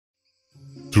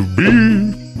To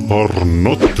be or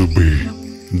not to be?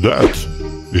 That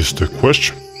is the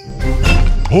question.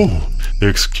 Oh,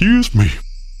 excuse me.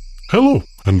 Hello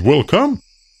and welcome.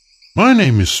 My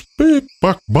name is Big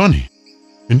Buck Bunny.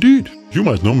 Indeed, you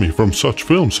might know me from such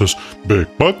films as Big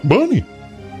Buck Bunny.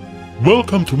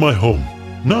 Welcome to my home.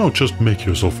 Now just make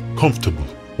yourself comfortable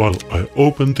while I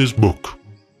open this book.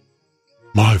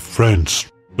 My friends,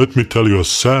 let me tell you a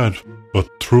sad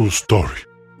but true story.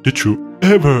 Did you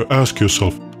ever ask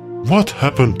yourself what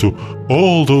happened to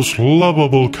all those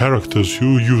lovable characters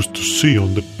you used to see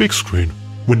on the big screen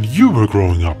when you were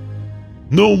growing up?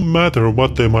 No matter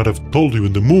what they might have told you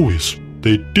in the movies,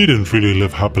 they didn't really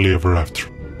live happily ever after.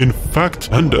 In fact,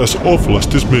 and as awful as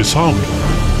this may sound,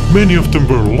 many of them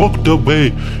were locked away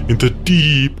in the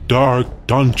deep, dark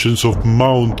dungeons of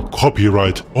Mount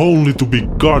Copyright, only to be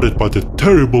guarded by the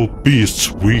terrible beasts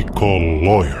we call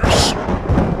lawyers.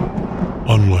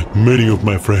 Unlike many of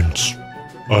my friends,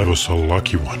 I was a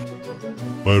lucky one.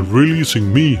 By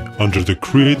releasing me under the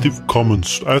Creative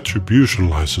Commons Attribution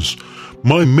license,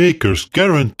 my makers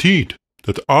guaranteed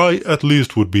that I at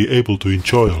least would be able to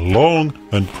enjoy a long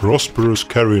and prosperous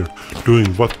career doing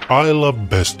what I love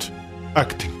best,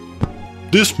 acting.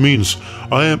 This means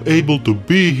I am able to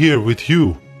be here with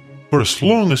you for as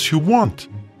long as you want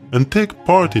and take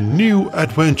part in new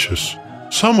adventures,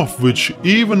 some of which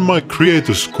even my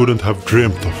creators couldn't have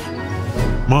dreamt of.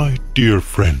 My dear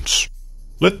friends,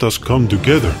 let us come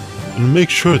together and make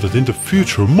sure that in the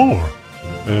future more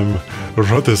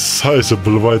rather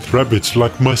sizable white rabbits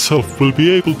like myself will be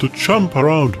able to jump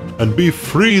around and be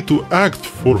free to act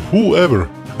for whoever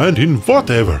and in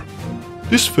whatever.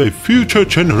 This way future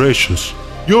generations,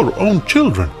 your own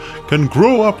children, can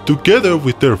grow up together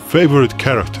with their favorite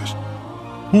characters.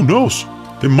 Who knows,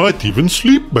 they might even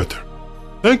sleep better.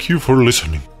 Thank you for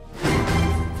listening.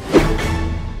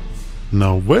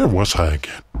 Now where was I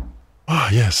again? Ah,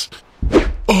 yes.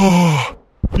 Oh,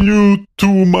 you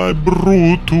too, my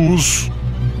Brutus.